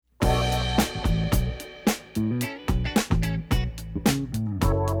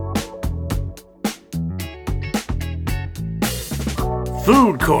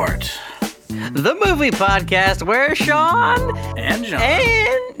Food Court. The movie podcast where Sean And John.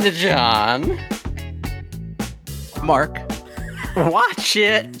 and John Mark. watch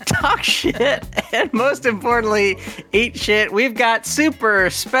it, talk shit, and most importantly, eat shit. We've got super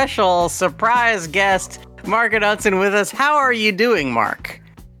special surprise guest Mark Knudsen with us. How are you doing, Mark?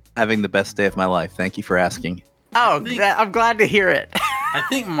 Having the best day of my life. Thank you for asking. Oh, I'm glad to hear it. I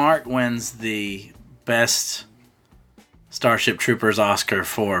think Mark wins the best Starship Troopers Oscar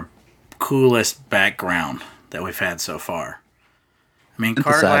for coolest background that we've had so far. I mean,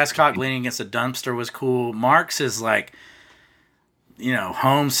 Carter Glasscock leaning against a dumpster was cool. Mark's is like, you know,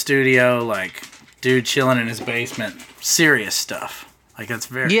 home studio, like dude chilling in his basement. Serious stuff. Like, that's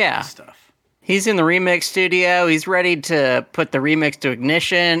very good stuff. He's in the remix studio. He's ready to put the remix to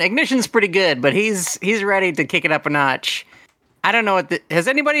Ignition. Ignition's pretty good, but he's ready to kick it up a notch. I don't know has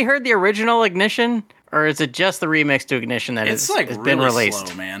anybody heard the original Ignition, or is it just the remix to Ignition that has really been released?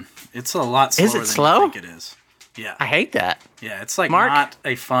 Slow, man. It's a lot slower is it than slow? you think it is. Yeah. I hate that. Yeah, it's like Mark? not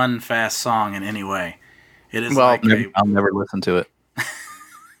a fun, fast song in any way. It is Well, like I'll never listen to it.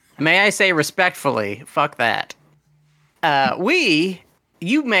 May I say respectfully, fuck that.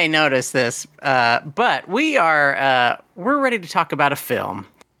 You may notice this, but we're ready to talk about a film,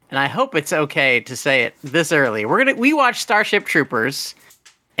 and I hope it's okay to say it this early. We watched Starship Troopers,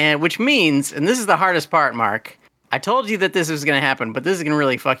 and which means, and this is the hardest part, Mark. I told you that this was going to happen, but this is going to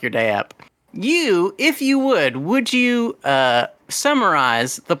really fuck your day up. If you would you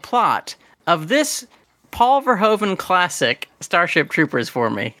summarize the plot of this Paul Verhoeven classic, Starship Troopers, for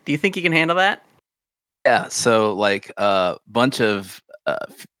me? Do you think you can handle that? Yeah, so like a bunch of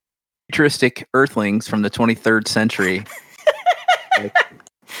futuristic Earthlings from the 23rd century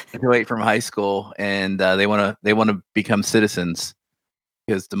graduate from high school, and they want to become citizens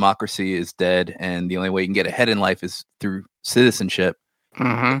because democracy is dead, and the only way you can get ahead in life is through citizenship.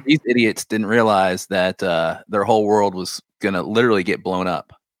 Mm-hmm. These idiots didn't realize that their whole world was gonna literally get blown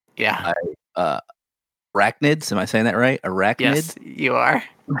up. Yeah. By arachnids. Am I saying that right? Arachnids. Yes, you are.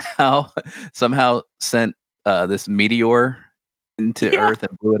 Somehow sent this meteor into Earth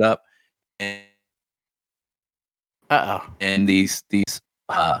and blew it up. And and these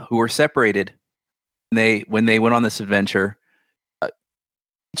who were separated, when they went on this adventure,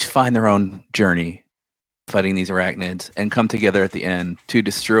 each find their own journey fighting these arachnids and come together at the end to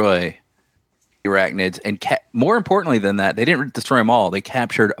destroy the arachnids. And more importantly than that, they didn't destroy them all. They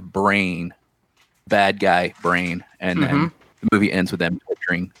captured a brain, bad guy brain, and then the movie ends with them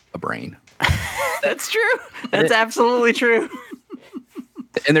torturing a brain. That's true. That's absolutely true.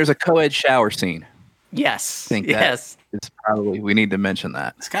 And there's a co-ed shower scene. Yes. I think yes. It's probably, we need to mention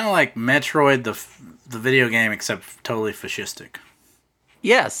that. It's kind of like Metroid, the video game, except totally fascistic.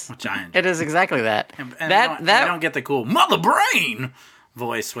 Yes. Which I enjoy. It is exactly that. And that I don't get the cool mother brain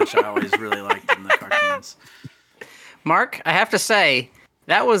voice, which I always really liked in the cartoons. Mark, I have to say,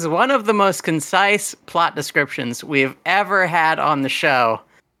 that was one of the most concise plot descriptions we've ever had on the show.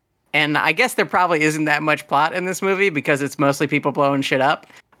 And I guess there probably isn't that much plot in this movie because it's mostly people blowing shit up.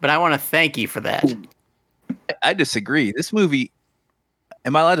 But I want to thank you for that. I disagree. This movie...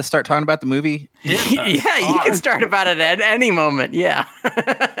 Am I allowed to start talking about the movie? Yeah, you can start about it at any moment. Yeah.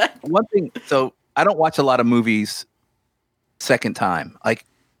 One thing, so I don't watch a lot of movies second time. Like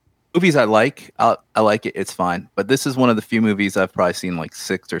movies I like it, it's fine. But this is one of the few movies I've probably seen like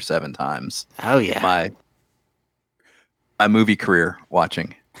 6 or 7 times. Oh yeah. My movie career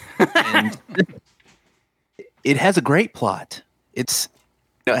watching. And it has a great plot. It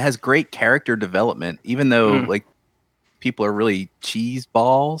has great character development, even though like people are really cheese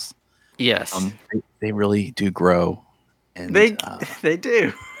balls. Yes. They really do grow. And they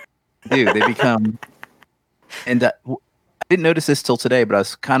do. They become... And I didn't notice this till today, but I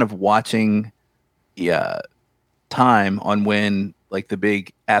was kind of watching the time on when like the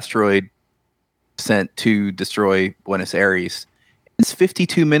big asteroid sent to destroy Buenos Aires. It's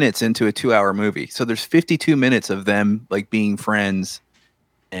 52 minutes into a 2-hour movie. So there's 52 minutes of them like being friends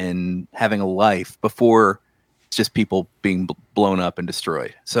and having a life before it's just people being blown up and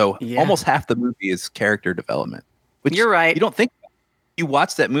destroyed. So almost half the movie is character development. Which you're right. You don't think you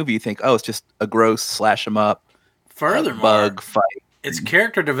watch that movie, you think, oh, it's just a gross slash 'em up, furthermore, bug fight. It's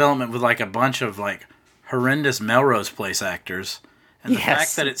character development with like a bunch of like horrendous Melrose Place actors, and the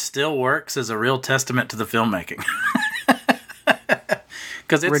fact that it still works is a real testament to the filmmaking.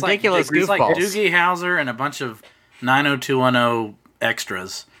 Because it's ridiculous it's like goofballs. Doogie Howser and a bunch of 90210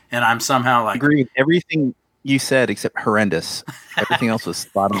 extras, and I'm somehow like agreed. Everything you said except horrendous. Everything else was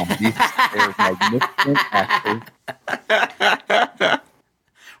spot on. They're magnificent actors.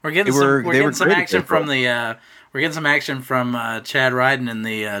 We're getting some action from the We're getting some action from Chad Ryden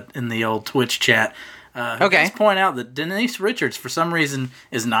in the old Twitch chat. Okay. Let's point out that Denise Richards, for some reason,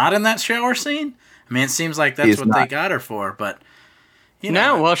 is not in that shower scene. I mean, it seems like that's what they got her for, but you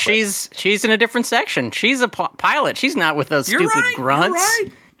know. No, well, she's in a different section. She's a pilot. She's not with those stupid grunts. You're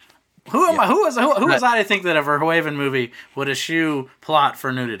right. Who am I? Who was I to think that a Verhoeven movie would eschew plot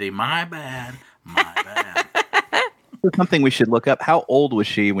for nudity? My bad. It's something we should look up. How old was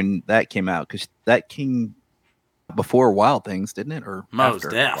she when that came out? Because that came before Wild Things, didn't it? Or Mos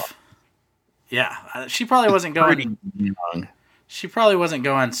Def. Yeah, she probably wasn't going. Young. She probably wasn't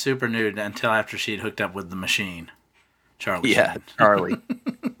going super nude until after she'd hooked up with the machine, Charlie. Yeah, Charlie.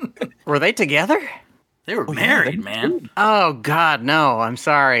 Were they together? They were married, man. Oh God, no! I'm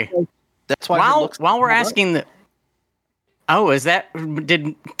sorry. That's why. While we're asking the. Oh, is that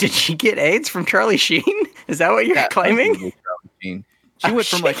did she get AIDS from Charlie Sheen? Is that what you're claiming? She went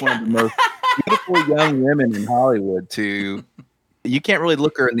from like one of the most beautiful young women in Hollywood to you can't really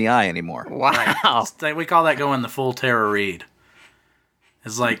look her in the eye anymore. Wow. Right. We call that going the full Tara Reid.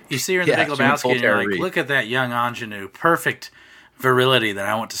 It's like you see her in the Big Lebowski and you're like, look at that young ingenue, perfect virility that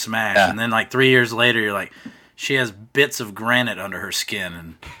I want to smash. Yeah. And then like 3 years later, you're like, she has bits of granite under her skin,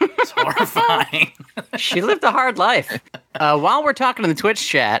 and it's horrifying. She lived a hard life. While we're talking in the Twitch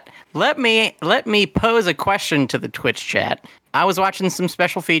chat, let me pose a question to the Twitch chat. I was watching some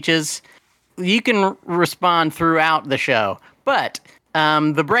special features. You can respond throughout the show, but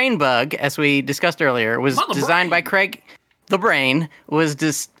the Brain Bug, as we discussed earlier, was designed by Craig. The Brain was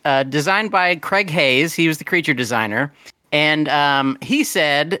designed by Craig Hayes. He was the creature designer, and he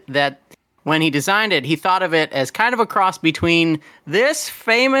said that when he designed it, he thought of it as kind of a cross between this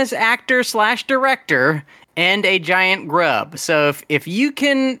famous actor/director and a giant grub. So if you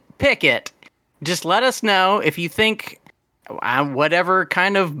can pick it, just let us know if you think whatever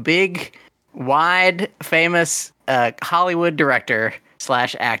kind of big, wide, famous Hollywood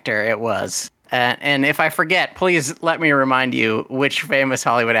director/actor it was. And if I forget, please let me remind you which famous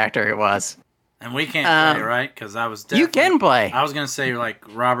Hollywood actor it was. And we can't play, right? Because I was you can play. I was going to say like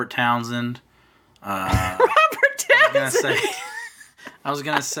Robert Townsend. Robert Townsend. I was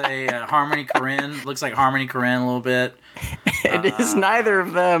gonna say Harmony Korine. Looks like Harmony Korine a little bit. It is neither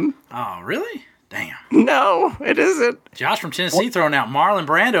of them. Oh, really? Damn. No, it isn't. Josh from Tennessee throwing out Marlon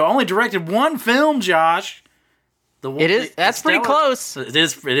Brando. Only directed one film, Josh. That's pretty close. It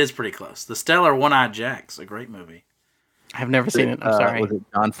is pretty close. The Stellar One-Eyed Jack's a great movie. I've never seen it. I'm sorry. Was it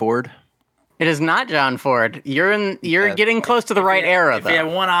John Ford? It is not John Ford. You're getting close to the right era, though. If he had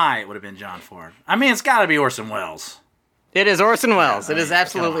one eye, it would have been John Ford. I mean, it's got to be Orson Welles. It is Orson Welles. It is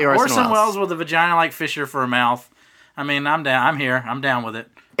absolutely Orson Welles with a vagina like Fisher for a mouth. I mean, I'm down. I'm here. I'm down with it.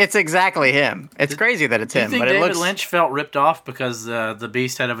 It's exactly him. It's crazy that it's him. Do you think David Lynch felt ripped off because the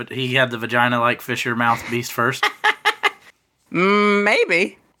Beast had the vagina like Fisher mouth Beast first?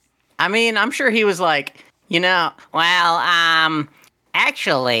 Maybe. I mean, I'm sure he was like,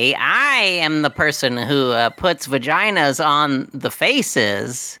 actually, I am the person who puts vaginas on the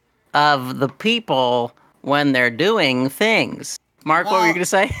faces of the people when they're doing things. Mark, what were you going to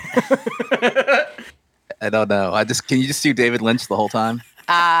say? I don't know. Can you just do David Lynch the whole time?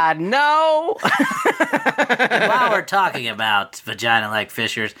 No. While we're talking about vagina-like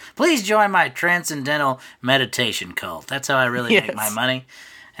fissures, please join my transcendental meditation cult. That's how I really make my money.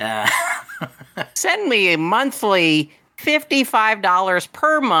 Send me a monthly $55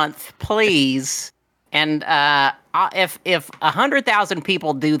 per month, please. And if 100,000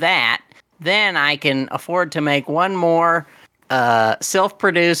 people do that, then I can afford to make one more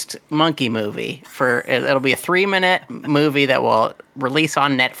self-produced monkey movie. It'll be a 3-minute movie that will release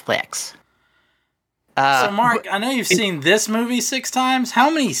on Netflix. So, Mark, I know you've seen this movie 6 times. How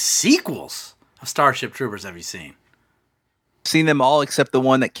many sequels of Starship Troopers have you seen? Seen them all except the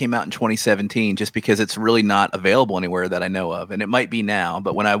one that came out in 2017, just because it's really not available anywhere that I know of, and it might be now.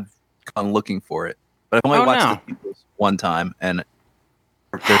 But when I've gone looking for it, but I've only watched the sequels one time, and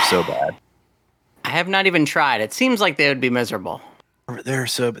they're so bad. I have not even tried. It seems like they would be miserable.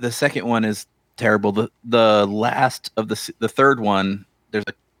 The second one is terrible. The last of the third one, there's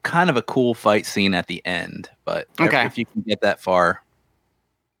a kind of a cool fight scene at the end, but if you can get that far,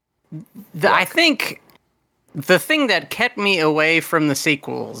 I think the thing that kept me away from the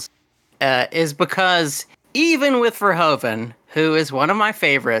sequels is because even with Verhoeven, who is one of my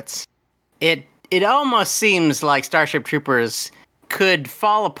favorites, it almost seems like Starship Troopers could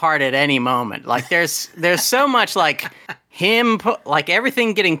fall apart at any moment. Like there's so much like him, like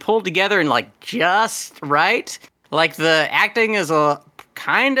everything getting pulled together and like just right. Like the acting is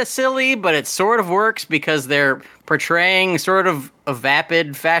kind of silly, but it sort of works because they're portraying sort of a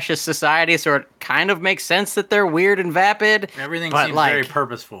vapid fascist society, so it kind of makes sense that they're weird and vapid. Everything but seems like, very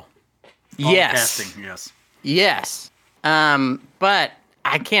purposeful. Yes. Casting, yes. Yes. But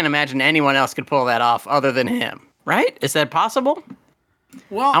I can't imagine anyone else could pull that off other than him. Right? Is that possible?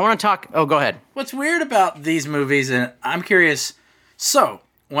 Well, I want to talk. Oh, go ahead. What's weird about these movies, and I'm curious. So,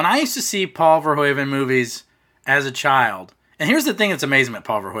 when I used to see Paul Verhoeven movies as a child, and here's the thing that's amazing about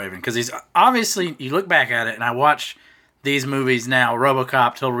Paul Verhoeven, because he's obviously, you look back at it, and I watch these movies now,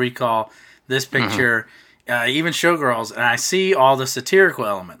 RoboCop, Total Recall, this picture, even Showgirls, and I see all the satirical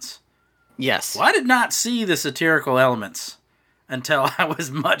elements. Yes. Well, I did not see the satirical elements until I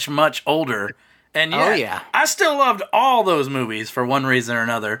was much, much older. And yet, I still loved all those movies for one reason or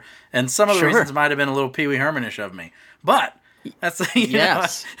another. And some of the reasons might have been a little Pee Wee Herman-ish of me. But that's you know,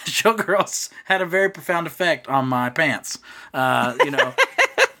 Showgirls had a very profound effect on my pants. You know,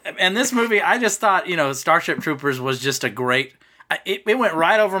 and this movie, I just thought, you know, Starship Troopers was just a great. It went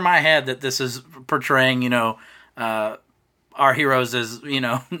right over my head that this is portraying, you know, our heroes as, you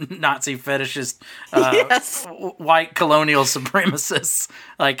know, Nazi fetishist, white colonial supremacists.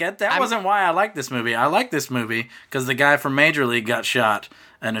 Like, that wasn't why I liked this movie. I liked this movie because the guy from Major League got shot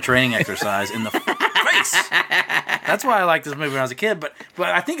in a training exercise in the face. That's why I liked this movie when I was a kid. But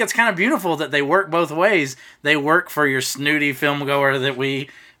I think it's kind of beautiful that they work both ways. They work for your snooty film goer that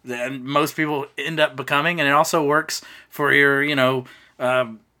most people end up becoming, and it also works for your, you know,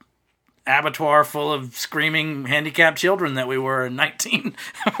 abattoir full of screaming handicapped children that we were in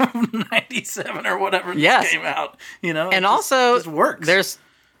 1997 or whatever this came out, you know. And also, just works. There's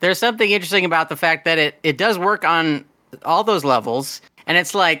something interesting about the fact that it does work on all those levels, and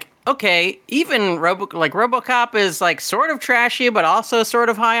it's like, okay, even RoboCop is like sort of trashy, but also sort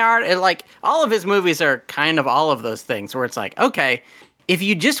of high art. And like all of his movies are kind of all of those things where it's like, okay, if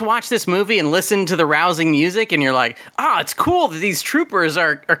you just watch this movie and listen to the rousing music and you're like, it's cool that these troopers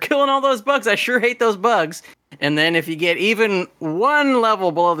are killing all those bugs. I sure hate those bugs. And then if you get even one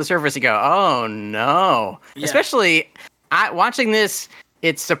level below the surface, you go, oh no. Yeah. Especially watching this,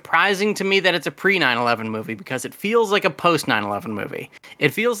 it's surprising to me that it's a pre-9/11 movie because it feels like a post-9/11 movie. It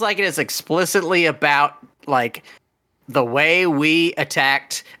feels like it is explicitly about like the way we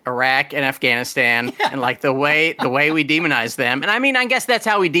attacked Iraq and Afghanistan and like the way we demonize them. And I mean, I guess that's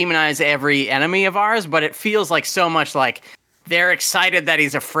how we demonize every enemy of ours, but it feels like so much like they're excited that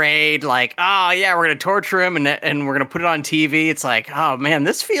he's afraid, like, oh yeah, we're going to torture him and we're going to put it on TV. It's like, oh man,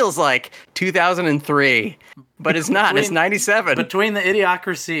 this feels like 2003, but it's not. It's 97. Between the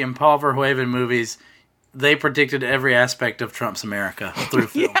Idiocracy and Paul Verhoeven movies, they predicted every aspect of Trump's America through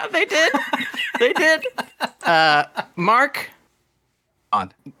film. Yeah, they did. They did. Mark,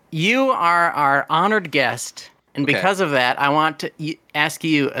 you are our honored guest, and because of that, I want to ask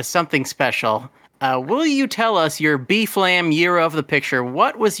you something special. Will you tell us your B-Flam year of the picture?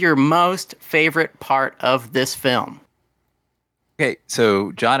 What was your most favorite part of this film? Okay,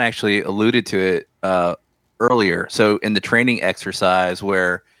 so John actually alluded to it earlier. So in the training exercise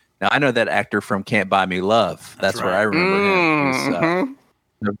where... Now, I know that actor from Can't Buy Me Love. That's where I remember him.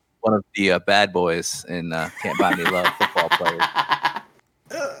 He's one of the bad boys in Can't Buy Me Love, football players.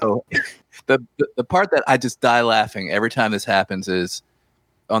 So the part that I just die laughing every time this happens is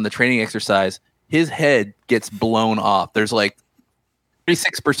on the training exercise, his head gets blown off. There's like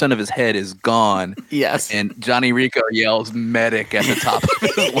 36% of his head is gone. Yes. And Johnny Rico yells medic at the top of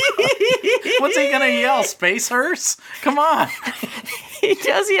his lungs. What's he going to yell? Space hearse? Come on. He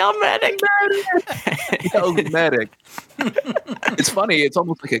does yell medic. He yells medic. It's funny. It's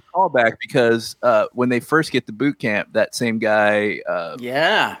almost like a callback because when they first get to boot camp, that same guy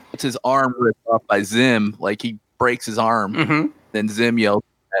gets his arm ripped off by Zim. Like he breaks his arm. Mm-hmm. Then Zim yells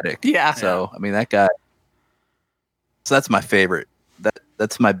medic. Yeah. So, I mean, that guy. So that's my favorite.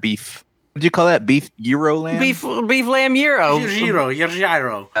 That's my beef. What did you call that? Beef Euro lamb? Beef lamb Euro. Your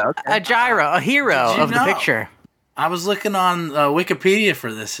gyro. Okay. A gyro, a hero of the picture. I was looking on Wikipedia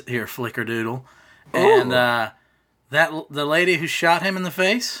for this here Flickerdoodle, and the lady who shot him in the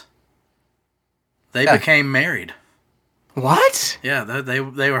face, they became married. What? Yeah,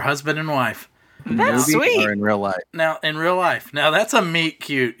 they were husband and wife. That's sweet. Or in real life. Now, in real life. Now, that's a meet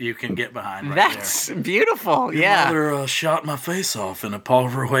cute you can get behind right That's there. Beautiful, Your mother shot my face off in a Paul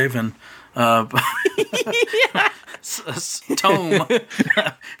Verhoeven tome.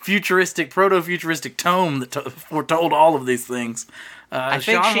 Futuristic, proto-futuristic tome that foretold all of these things.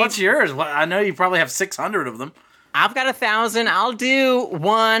 Sean, what's yours? Well, I know you probably have 600 of them. I've got 1,000. I'll do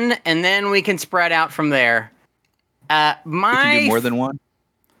one, and then we can spread out from there. You can do more than one?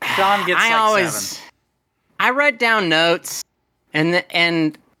 Sean gets 7. I write down notes,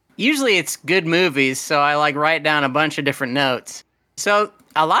 and usually it's good movies, so I like write down a bunch of different notes. So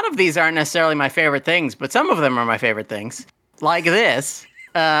a lot of these aren't necessarily my favorite things, but some of them are my favorite things, like this.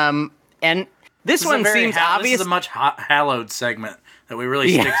 And this one seems obvious. This is a much hallowed segment that we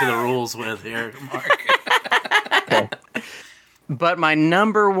really stick to the rules with here, Mark. But my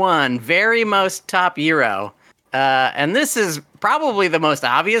number one, very most top Euro, and this is probably the most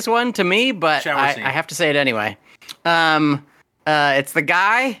obvious one to me, but I have to say it anyway. It's the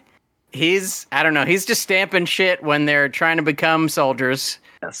guy. He's just stamping shit when they're trying to become soldiers.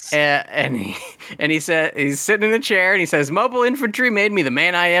 Yes. And he said he's sitting in a chair and he says, "Mobile infantry made me the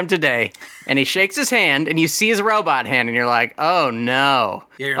man I am today." And he shakes his hand and you see his robot hand and you're like, "Oh no!"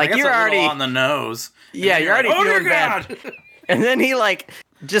 Yeah, you're already on the nose. Yeah, you're already feeling bad. And then he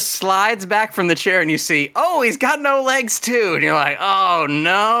just slides back from the chair and you see, oh, he's got no legs too. And you're like, oh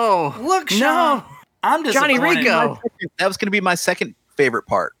no. Look, Sean, I'm disappointed. Johnny Rico. That was going to be my second favorite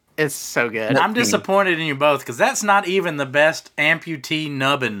part. It's so good. I'm disappointed in you both because that's not even the best amputee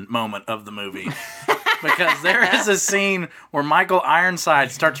nubbin moment of the movie. Because there is a scene where Michael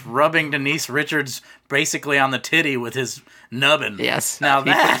Ironside starts rubbing Denise Richards basically on the titty with his nubbin. Yes. Now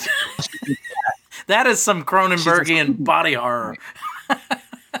that is some Cronenbergian body horror.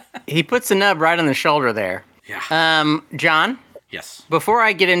 He puts the nub right on the shoulder there. Yeah. John? Yes. Before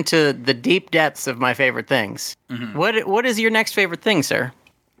I get into the deep depths of my favorite things, what is your next favorite thing, sir?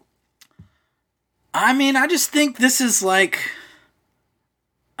 I mean, I just think this is like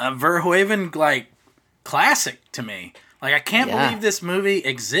a Verhoeven classic to me. Like, I can't believe this movie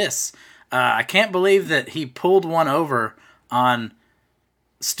exists. I can't believe that he pulled one over on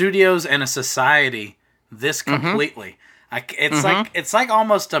studios and a society this completely. It's like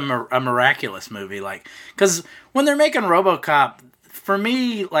almost a miraculous movie. Like, because when they're making RoboCop, for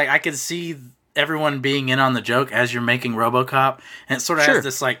me, like, I could see everyone being in on the joke as you're making RoboCop, and it sort of has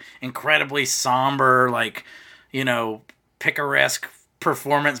this like incredibly somber, like, you know, picaresque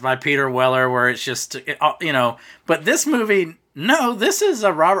performance by Peter Weller, where it's just, you know. But this movie, no, this is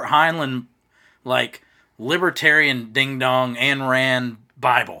a Robert Heinlein, like, libertarian ding dong Ayn Rand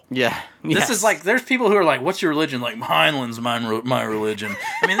Bible. Yeah. This is like, there's people who are like, what's your religion? Like, Heinlein's my religion.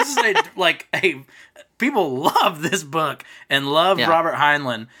 I mean, this is people love this book and love Robert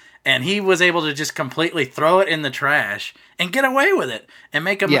Heinlein, and he was able to just completely throw it in the trash and get away with it and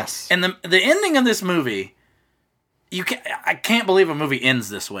make a and the ending of this movie, I can't believe a movie ends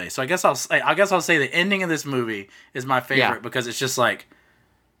this way. So I guess I'll say the ending of this movie is my favorite because it's just like,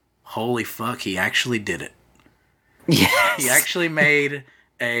 holy fuck, he actually did it. Yes. He actually made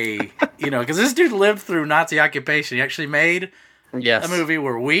because this dude lived through Nazi occupation. He actually made a movie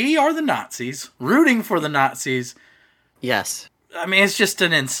where we are the Nazis, rooting for the Nazis. Yes. I mean, it's just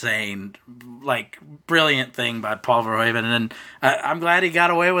an insane, like, brilliant thing by Paul Verhoeven. And I'm glad he got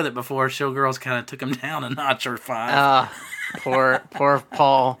away with it before Showgirls kind of took him down a notch or five. Poor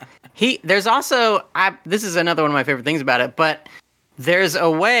Paul. There's also, this is another one of my favorite things about it, but there's a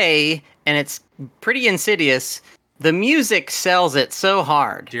way, and it's pretty insidious. The music sells it so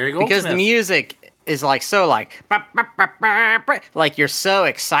hard. Jerry Goldsmith. Because the music is like so like you're so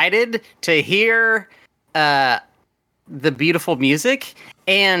excited to hear the beautiful music,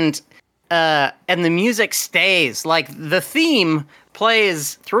 and the music stays. Like, the theme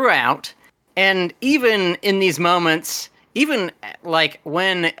plays throughout, and even in these moments, even like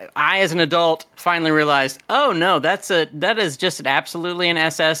when I as an adult finally realized, oh no, that is just absolutely an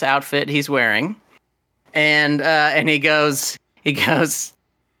SS outfit he's wearing. And he goes, it's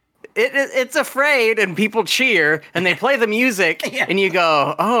afraid, and people cheer, and they play the music, and you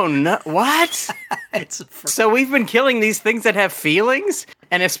go, oh no, what? So we've been killing these things that have feelings,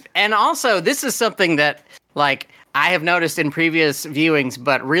 and also this is something that, like, I have noticed in previous viewings,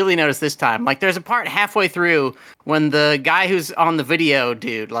 but really noticed this time. Like, there's a part halfway through when the guy who's on the video,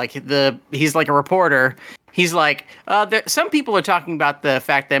 dude, like he's like a reporter. He's like, some people are talking about the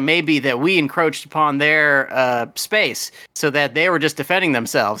fact that maybe that we encroached upon their space so that they were just defending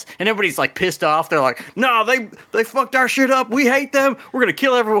themselves. And everybody's like pissed off. They're like, no, they fucked our shit up. We hate them. We're going to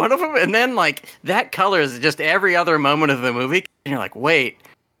kill every one of them. And then, like, that colors just every other moment of the movie. And you're like, wait,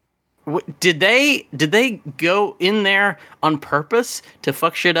 did they go in there on purpose to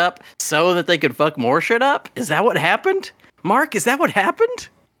fuck shit up so that they could fuck more shit up? Is that what happened? Mark, is that what happened?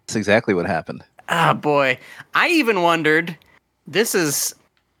 That's exactly what happened. Ah, boy. I even wondered, this is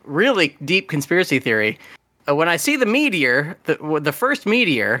really deep conspiracy theory. When I see the meteor, the first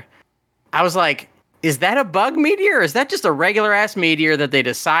meteor, I was like, is that a bug meteor? Or is that just a regular ass meteor that they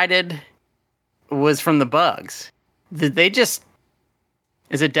decided was from the bugs? Is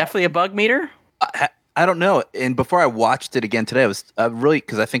it definitely a bug meteor? I don't know. And before I watched it again today, I was really,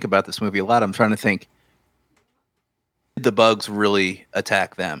 because I think about this movie a lot. I'm trying to think: did the bugs really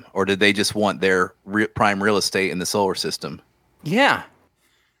attack them, or did they just want their prime real estate in the solar system? Yeah.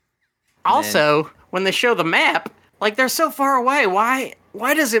 Also, when they show the map, like they're so far away.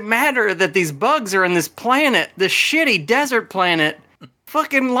 Why does it matter that these bugs are in this planet, this shitty desert planet,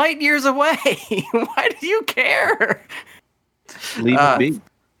 fucking light years away? Why do you care? Leave it be.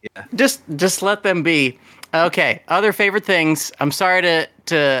 Yeah. Just let them be. Okay. Other favorite things. I'm sorry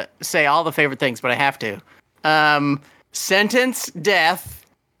to say all the favorite things, but I have to. Sentence, death,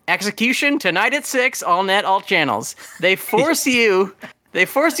 execution tonight at 6. All net, all channels. They force you. They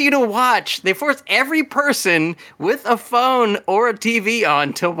force you to watch. They force every person with a phone or a TV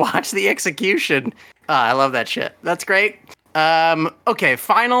on to watch the execution. I love that shit. That's great. Okay,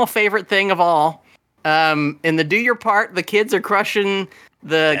 final favorite thing of all. In the Do Your Part, the kids are crushing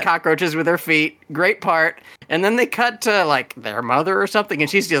the cockroaches with their feet. Great part. And then they cut to, like, their mother or something, and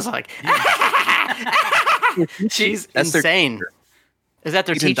she's just like... She's insane. Is that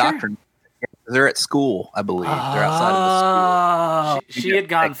their teacher? They're at school, I believe. They're outside of the school. She had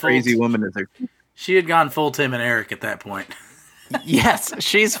gone full crazy woman as their teacher. She had gone full Tim and Eric at that point. Yes,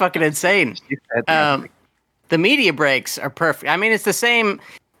 she's fucking insane. The media breaks are perfect. I mean, it's the same.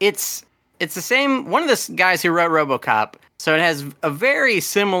 It's the same. One of the guys who wrote RoboCop, so it has a very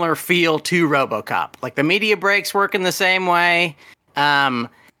similar feel to RoboCop. Like the media breaks work in the same way,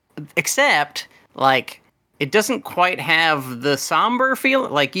 except like. It doesn't quite have the somber feel.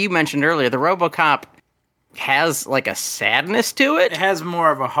 Like you mentioned earlier, the RoboCop has like a sadness to it. It has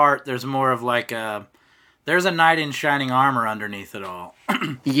more of a heart. There's more of like there's a knight in shining armor underneath it all.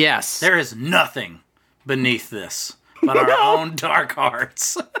 Yes. There is nothing beneath this but our own dark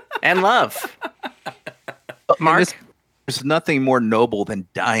hearts. And love. Mark? There's nothing more noble than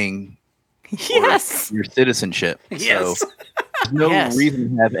dying for your citizenship. Yes. So, there's no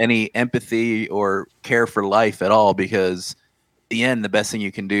reason to have any empathy or care for life at all, because at the end, the best thing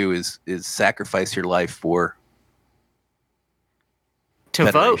you can do is sacrifice your life for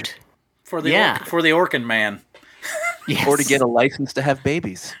vote for the Orkin man, or to get a license to have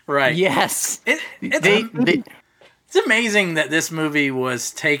babies. Right. Yes. It's amazing that this movie was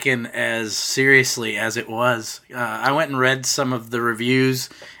taken as seriously as it was. I went and read some of the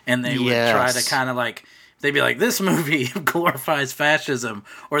reviews, and they would try to kind of like. They'd be like, this movie glorifies fascism,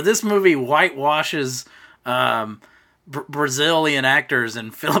 or this movie whitewashes Brazilian actors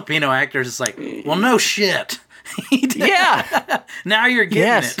and Filipino actors. It's like, well, no shit. Yeah. Now you're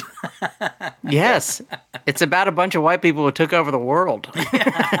getting it. Yes. It's about a bunch of white people who took over the world.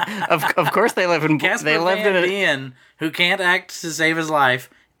 Of course they live in... Casper they lived Van in Dien, who can't act to save his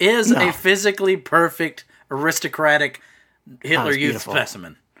life, is a physically perfect, aristocratic Hitler Youth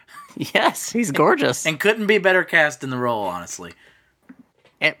specimen. Yes, he's gorgeous. And couldn't be better cast in the role, honestly.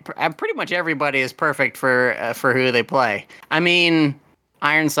 Pretty much everybody is perfect for who they play. I mean,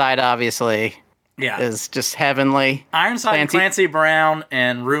 Ironside, obviously, is just heavenly. Ironside, Clancy Brown,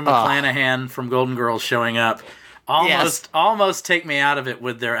 and Rue McClanahan from Golden Girls showing up almost take me out of it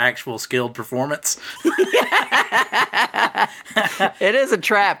with their actual skilled performance. It is a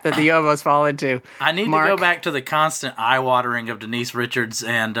trap that you almost fall into. I need to go back to the constant eye-watering of Denise Richards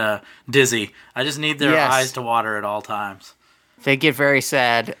and Dizzy. I just need their eyes to water at all times. They get very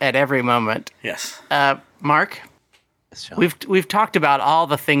sad at every moment. Yes. Mark, we've talked about all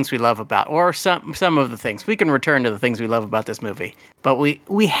the things we love about, or some of the things. We can return to the things we love about this movie, but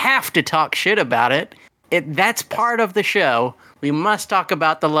we have to talk shit about it. That's part of the show. We must talk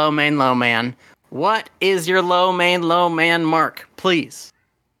about the low man. What is your low man, Mark? Please.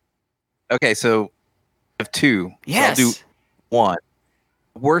 Okay, so I have two. Yes. So I'll do one.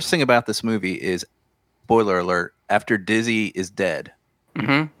 The worst thing about this movie is, spoiler alert, after Dizzy is dead,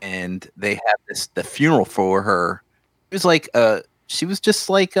 and they have the funeral for her. It was like she was just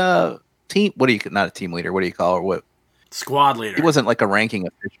like a team. Not a team leader. What do you call her? What? Squad leader. He wasn't like a ranking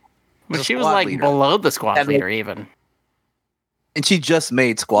official. But she was like leader. Below the squad leader even. And she just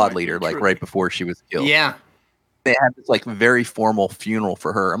made squad leader like right before she was killed. Yeah. They had this like very formal funeral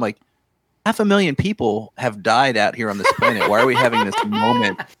for her. I'm like, 500,000 people have died out here on this planet. Why are we having this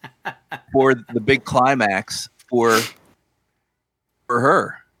moment for the big climax for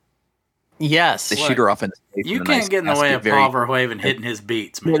her? Yes. They shoot her off in space. You can't get in the way of Paul Verhoeven hitting his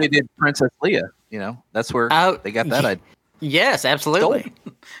beats, man. Well, they did Princess Leia. That's where they got that idea. Yes, absolutely.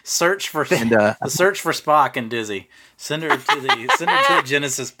 Search for Spock and Dizzy. Send her to the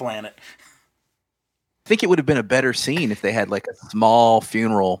Genesis planet. I think it would have been a better scene if they had like a small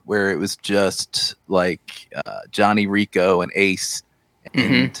funeral where it was just like Johnny Rico and Ace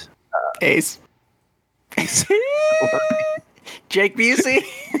and Ace. face. Jake Busey.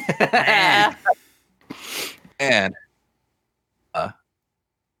 And I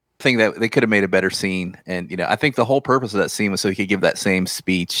think that they could have made a better scene. And, I think the whole purpose of that scene was so he could give that same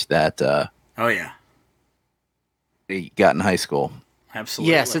speech that Oh, yeah. he got in high school.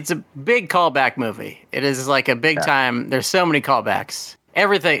 Absolutely. Yes, it's a big callback movie. It is like a big time. There's so many callbacks.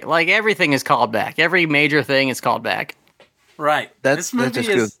 Everything is called back. Every major thing is called back. Right. This movie just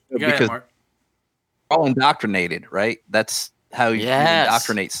is because we're all indoctrinated, right? That's how you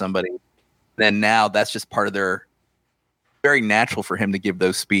indoctrinate somebody. Then now that's just part of their very natural for him to give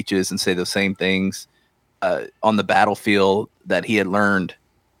those speeches and say those same things on the battlefield that he had learned.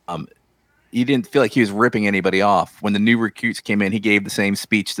 He didn't feel like he was ripping anybody off. When the new recruits came in, he gave the same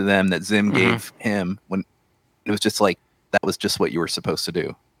speech to them that Zim gave him. When it was just like, that was just what you were supposed to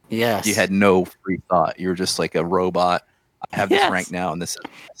do. Yes. You had no free thought. You were just like a robot. I have this rank now, and this is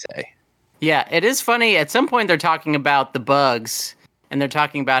what I say. Yeah, it is funny. At some point, they're talking about the bugs, and they're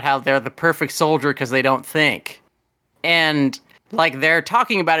talking about how they're the perfect soldier because they don't think. And, they're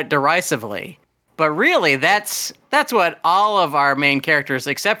talking about it derisively. But really, that's what all of our main characters,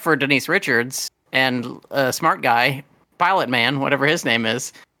 except for Denise Richards and Smart Guy, Pilot Man, whatever his name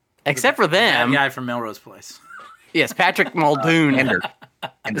is, except for them. That guy from Melrose Place. Yes, Patrick Muldoon.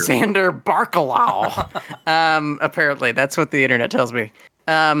 Xander Barkalow. Apparently, that's what the internet tells me.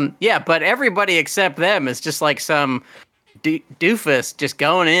 But everybody except them is just like some doofus just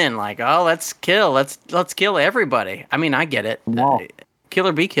going in let's kill everybody. I mean, I get it. Kill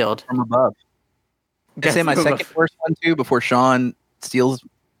or be killed. From above. Can I say my second worst one, too, before Sean steals?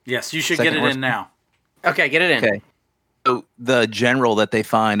 Yes, you should get it in now. Okay, get it in. Okay. So the general that they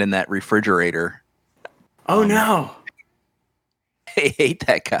find in that refrigerator. Oh, no. I hate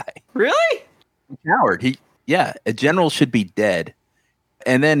that guy. Really? Coward. A general should be dead.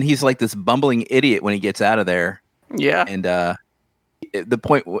 And then he's like this bumbling idiot when he gets out of there. Yeah. And and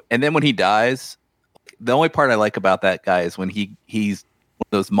then when he dies, the only part I like about that guy is when he's one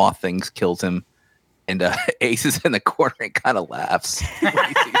of those moth things kills him. And Ace is in the corner and kind of laughs.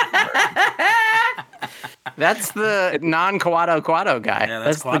 That's the non-Quado guy. Yeah,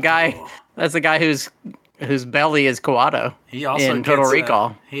 that's the guy. That's the guy whose belly is Quado. He also in Total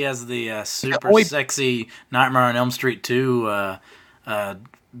Recall. He has the super sexy Nightmare on Elm Street 2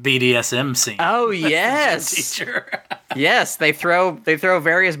 BDSM scene. Oh yes, teacher. Yes, they throw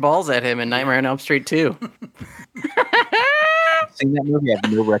various balls at him in Nightmare on Elm Street 2. Seen that movie? I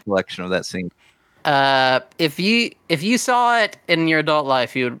have no recollection of that scene. If you saw it in your adult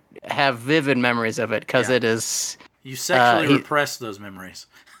life, you'd have vivid memories of it because it is. You sexually repress those memories.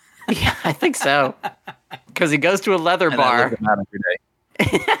 Yeah, I think so. Because he goes to a leather bar. I live them out every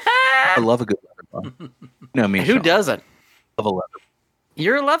day. I love a good leather bar. You know me. Who Sean. doesn't? Love a leather.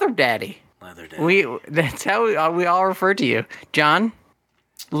 You're a leather daddy. Leather daddy. That's how we all refer to you, John.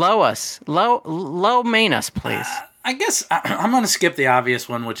 Low main us, please. I guess I'm going to skip the obvious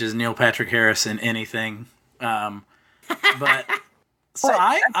one, which is Neil Patrick Harris in anything. But so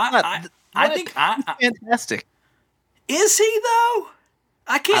I think fantastic. Is he though?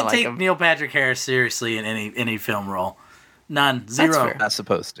 I can't take him. Neil Patrick Harris seriously in any film role. None. Zero. Not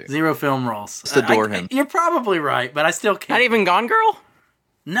supposed to. Zero film roles. Just adore him. You're probably right, but I still can't. Not even Gone Girl?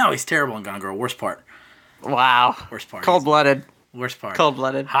 No, he's terrible in Gone Girl. Worst part. Wow. Worst part. Cold-blooded. Worst part.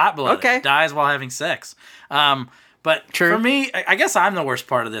 Cold-blooded. Hot-blooded. Okay. Dies while having sex. But True. For me, I guess I'm the worst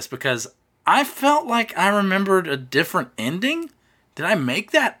part of this because I felt like I remembered a different ending. Did I make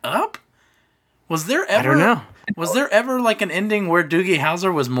that up? Was there ever? I don't know. Was there ever like an ending where Doogie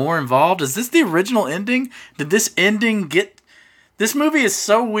Howser was more involved? Is this the original ending? Did this ending get? This movie is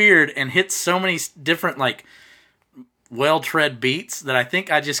so weird and hits so many different like well-tread beats that I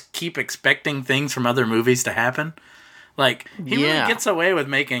think I just keep expecting things from other movies to happen. Like, he really gets away with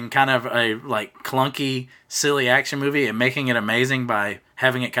making kind of a, like, clunky, silly action movie and making it amazing by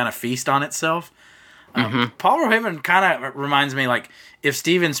having it kind of feast on itself. Paul Verhoeven kind of reminds me, like, if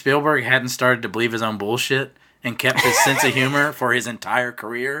Steven Spielberg hadn't started to believe his own bullshit and kept his sense of humor for his entire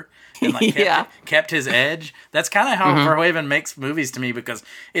career and, like, kept his edge, that's kind of how Verhoeven makes movies to me because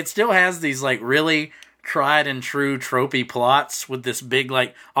it still has these, like, really tried and true tropey plots with this big,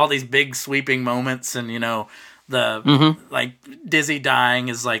 like, all these big sweeping moments and, you know, the like Dizzy dying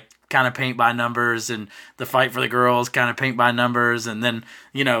is like kind of paint by numbers, and the fight for the girls kind of paint by numbers, and then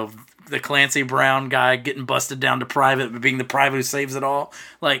you know the Clancy Brown guy getting busted down to private, but being the private who saves it all.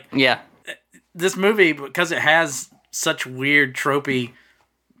 Like this movie, because it has such weird tropey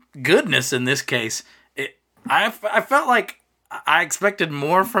goodness in this case, I felt like I expected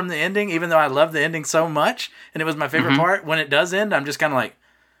more from the ending, even though I love the ending so much, and it was my favorite part. When it does end, I'm just kind of like,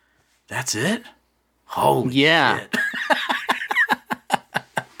 that's it. Holy shit.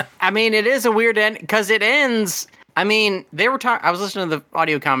 I mean, it is a weird end because it ends. I mean, they were talking. I was listening to the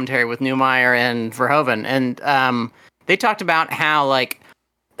audio commentary with Newmeyer and Verhoeven, and they talked about how like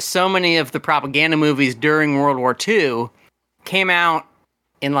so many of the propaganda movies during World War II came out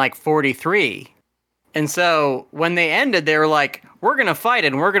in like 43, and so when they ended, they were like, "We're gonna fight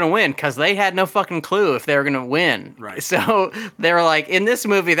and we're gonna win," because they had no fucking clue if they were gonna win. Right. So they were like, in this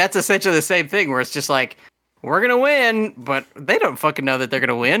movie, that's essentially the same thing, where it's just like, we're gonna win, but they don't fucking know that they're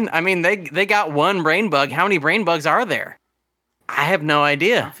gonna win. I mean, they got one brain bug. How many brain bugs are there? I have no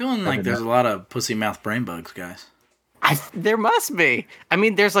idea. I'm feeling like there's a lot of pussy mouth brain bugs, guys. There must be. I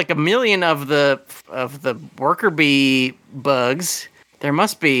mean, there's like 1 million of the worker bee bugs. There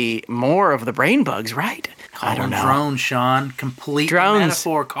must be more of the brain bugs, right? I don't know. Drones, Sean. Complete Drones.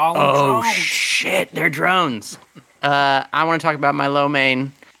 metaphor. Call them Oh drones. shit, they're drones. I want to talk about my low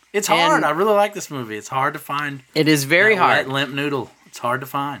main. It's hard. I really like this movie. It's hard to find. It is very hard. Wet, limp noodle. It's hard to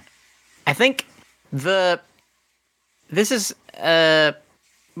find. I think this is I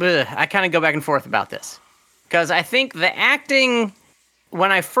kind of go back and forth about this because I think the acting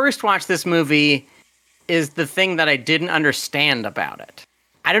when I first watched this movie is the thing that I didn't understand about it.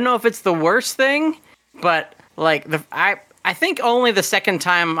 I don't know if it's the worst thing, but like I think only the second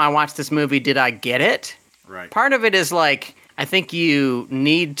time I watched this movie did I get it. Right. Part of it is like I think you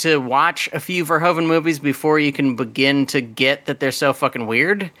need to watch a few Verhoeven movies before you can begin to get that they're so fucking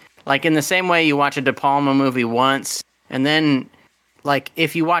weird. Like in the same way you watch a De Palma movie once, and then like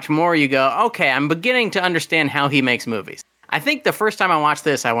if you watch more, you go, okay, I'm beginning to understand how he makes movies. I think the first time I watched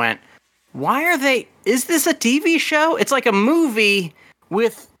this, I went, is this a TV show? It's like a movie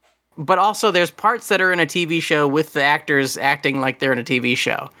but also there's parts that are in a TV show with the actors acting like they're in a TV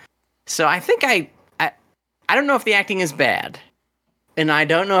show. So I think I don't know if the acting is bad, and I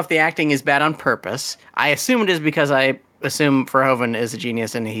don't know if the acting is bad on purpose. I assume it is because I assume Verhoeven is a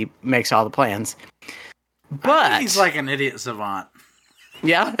genius and he makes all the plans. But I think he's like an idiot savant.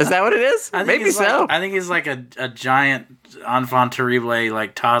 Yeah, is that what it is? Maybe so. I think he's like a giant enfant terrible,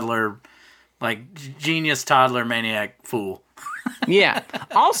 like toddler, like genius toddler maniac fool. Yeah.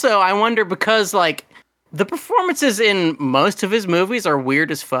 Also, I wonder because like the performances in most of his movies are weird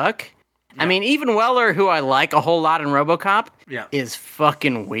as fuck. I mean, even Weller, who I like a whole lot in RoboCop, is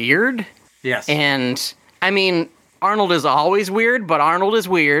fucking weird. Yes. And, I mean, Arnold is always weird, but Arnold is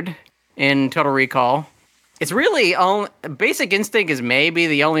weird in Total Recall. It's really Basic Instinct is maybe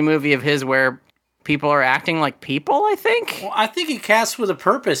the only movie of his where people are acting like people, I think. Well, I think he casts with a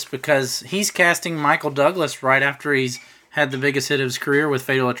purpose because he's casting Michael Douglas right after he's had the biggest hit of his career with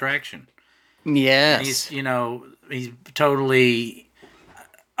Fatal Attraction. Yes. He's totally...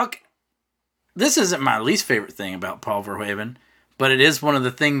 Okay. This isn't my least favorite thing about Paul Verhoeven, but it is one of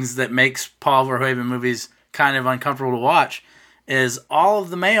the things that makes Paul Verhoeven movies kind of uncomfortable to watch, is all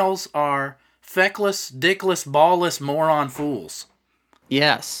of the males are feckless, dickless, ballless moron fools.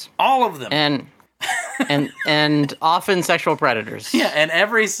 Yes. All of them. And often sexual predators. Yeah, in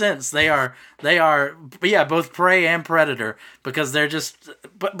every sense they are both prey and predator because they're just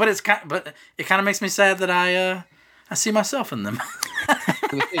but it kind of makes me sad that I see myself in them.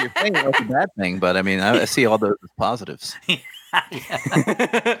 You're saying it like a bad thing, but I mean, I see all those as positives.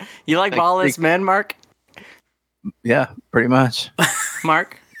 You like ballless men, Mark? Yeah, pretty much.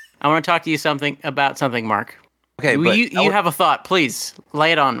 Mark, I want to talk to you about something, Mark. Okay, you have a thought. Please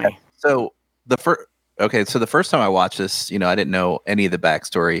lay it on me. So the first time I watched this, I didn't know any of the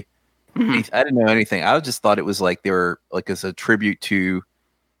backstory. Mm-hmm. I didn't know anything. I just thought it was like they were like as a tribute to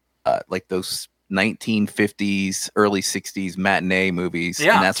like those 1950s, early 60s matinee movies,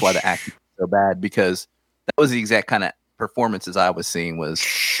 and that's why the acting was so bad because that was the exact kind of performances I was seeing was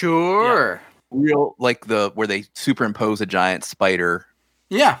real like where they superimpose a giant spider.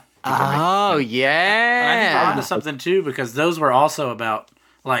 Yeah. Oh yeah. And I think we're onto something too because those were also about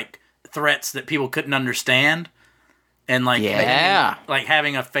like threats that people couldn't understand, and like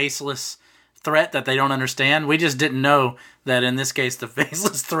having a faceless threat that they don't understand. We just didn't know that in this case the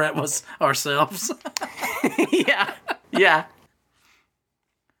faceless threat was ourselves. Yeah.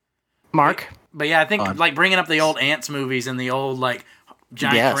 Mark? But yeah, I think like bringing up the old Ants movies and the old like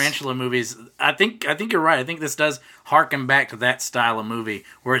giant tarantula movies, I think you're right. I think this does harken back to that style of movie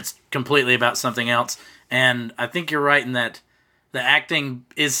where it's completely about something else. And I think you're right in that the acting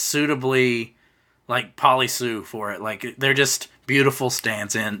is suitably like polysue for it. Like they're just beautiful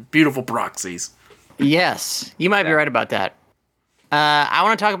stand-in, beautiful proxies. Yes, you might be right about that. I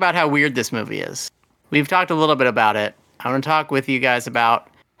want to talk about how weird this movie is. We've talked a little bit about it. I want to talk with you guys about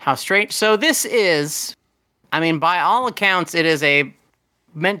how strange. So this is, I mean, by all accounts, it is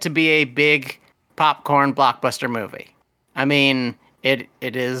meant to be a big popcorn blockbuster movie. I mean, it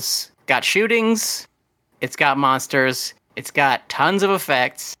is got shootings, it's got monsters, it's got tons of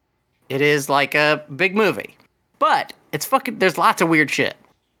effects. It is like a big movie. But there's lots of weird shit.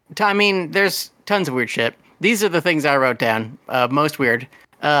 I mean, there's tons of weird shit. These are the things I wrote down. Most weird.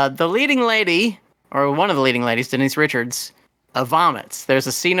 The leading lady, or one of the leading ladies, Denise Richards, vomits. There's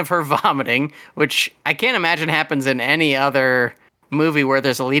a scene of her vomiting, which I can't imagine happens in any other movie where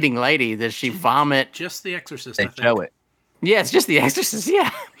there's a leading lady. Does she vomit? Just The Exorcist, They I think. show it. Yeah, it's just The Exorcist.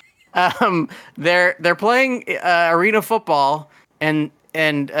 Yeah. They're playing arena football, and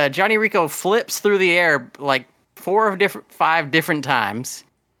Johnny Rico flips through the air like 5 different times.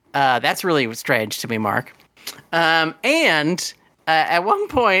 That's really strange to me, Mark. And at one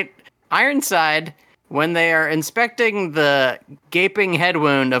point, Ironside, when they are inspecting the gaping head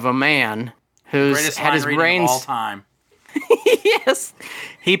wound of a man who's Greatest had his line reading brains of all time. yes,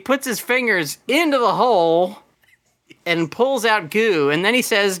 he puts his fingers into the hole and pulls out goo, and then he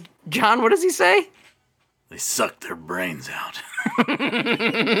says, John, what does he say? They sucked their brains out.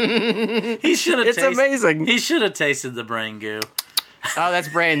 He should have. It's amazing. He should have tasted the brain goo. Oh, that's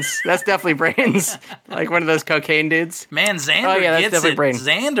brains. That's definitely brains. Like one of those cocaine dudes. Man, Xander that's gets definitely it. brain.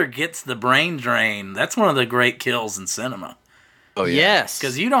 Xander gets the brain drain. That's one of the great kills in cinema. Oh yeah. Yes.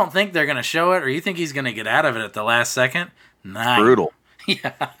 Because you don't think they're going to show it, or you think he's going to get out of it at the last second. Nice. Brutal.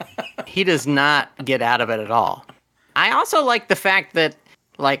 He does not get out of it at all. I also like the fact that,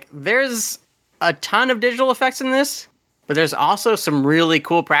 like, there's a ton of digital effects in this, but there's also some really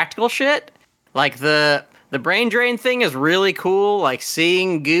cool practical shit. Like, the brain drain thing is really cool, like,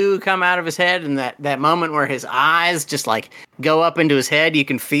 seeing goo come out of his head, and that moment where his eyes just, like, go up into his head, you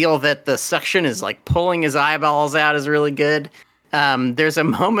can feel that the suction is, like, pulling his eyeballs out is really good. There's a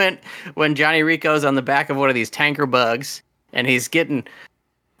moment when Johnny Rico's on the back of one of these tanker bugs, and he's getting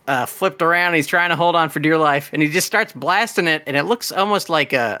flipped around, and he's trying to hold on for dear life, and he just starts blasting it, and it looks almost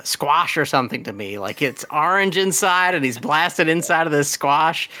like a squash or something to me. Like it's orange inside, and he's blasted inside of this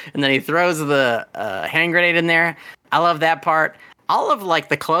squash, and then he throws the hand grenade in there. I love that part. All of like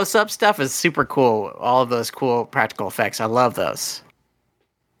the close-up stuff is super cool. All of those cool practical effects. I love those.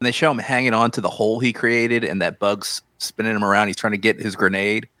 And they show him hanging on to the hole he created, and that bug's spinning him around. He's trying to get his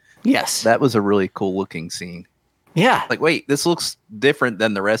grenade. Yes. That was a really cool looking scene. Yeah. Like, wait, this looks different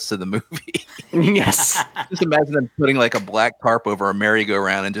than the rest of the movie. Yes. Just imagine them putting like a black tarp over a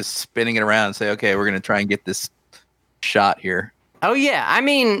merry-go-round and just spinning it around and say, okay, we're going to try and get this shot here. Oh yeah, I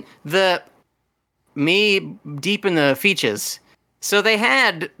mean me deep in the features. So they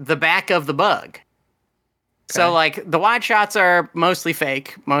had the back of the bug. So like the wide shots are mostly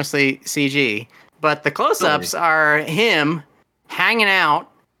fake, mostly CG, but the close-ups are him hanging out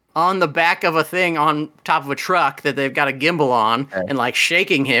on the back of a thing on top of a truck that they've got a gimbal on and like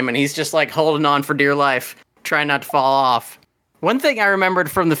shaking him, and he's just like holding on for dear life, trying not to fall off. One thing I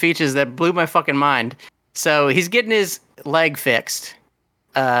remembered from the features that blew my fucking mind. So he's getting his leg fixed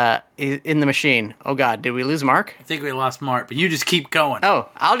in the machine. Oh God, did we lose Mark? I think we lost Mark, but you just keep going. Oh,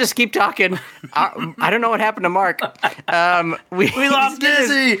 I'll just keep talking. I don't know what happened to Mark. We lost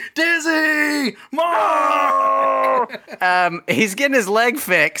Dizzy! Dizzy! Mark! He's getting his leg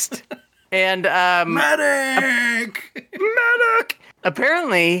fixed. And Medic! medic!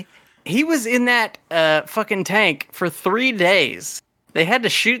 Apparently, he was in that fucking tank for 3 days. They had to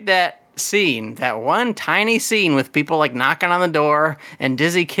shoot that scene, that one tiny scene with people like knocking on the door and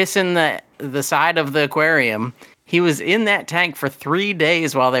Dizzy kissing the side of the aquarium. He was in that tank for 3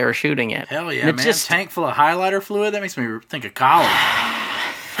 days while they were shooting it. Hell yeah, man. Tank full of highlighter fluid? That makes me think of college.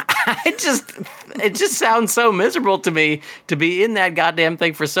 It just sounds so miserable to me to be in that goddamn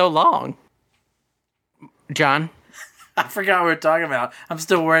thing for so long. John? I forgot what we were talking about. I'm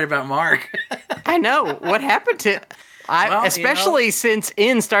still worried about Mark. I know. What happened to... especially since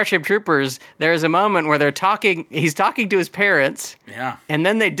in Starship Troopers, there's a moment where he's talking to his parents. Yeah. And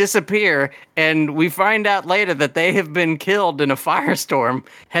then they disappear, and we find out later that they have been killed in a firestorm.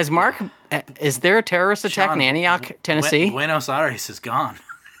 Is there a terrorist attack in Antioch, Tennessee? Buenos Aires is gone.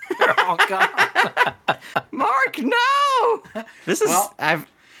 They're all gone. Mark, no!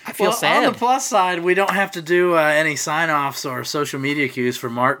 I feel sad. On the plus side, we don't have to do any sign-offs or social media cues for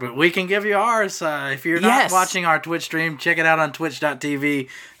Mark, but we can give you ours. If you're not watching our Twitch stream, check it out on twitch.tv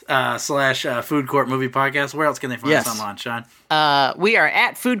 / Food Court Movie Podcast. Where else can they find us online, Sean? We are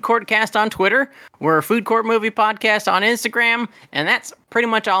at Food Court Cast on Twitter. We're Food Court Movie Podcast on Instagram, and that's pretty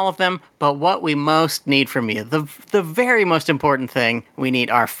much all of them. But what we most need from you, the very most important thing, we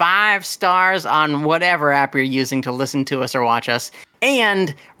need our 5 stars on whatever app you're using to listen to us or watch us,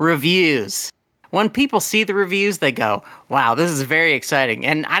 and reviews. when people see the reviews, they go, wow, this is very exciting.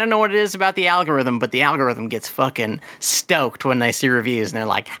 And I don't know what it is about the algorithm, but the algorithm gets fucking stoked when they see reviews. And they're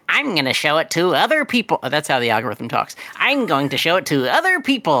like, I'm going to show it to other people. That's how the algorithm talks. I'm going to show it to other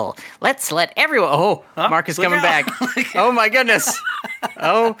people. Let's let everyone. Oh, Mark is coming back. Oh, my goodness.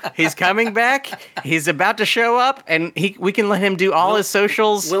 Oh, he's coming back. He's about to show up, and we can let him do all his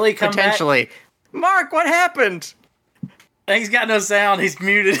socials will he come potentially. Back? Mark, what happened? He's got no sound. He's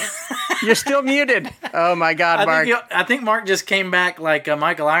muted. You're still muted. Oh my God, Mark! I think Mark just came back like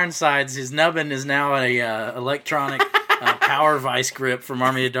Michael Ironsides. His nubbin is now a electronic power vice grip from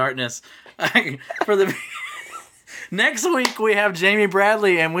Army of Darkness. For the next week, we have Jamie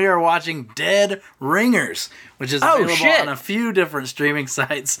Bradley, and we are watching Dead Ringers, which is available on a few different streaming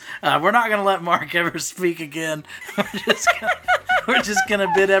sites. We're not going to let Mark ever speak again. We're just going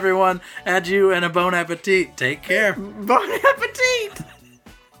to bid everyone adieu and a bon appetit. Take care. Bon appetit.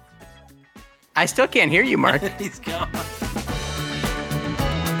 I still can't hear you, Mark. He's gone.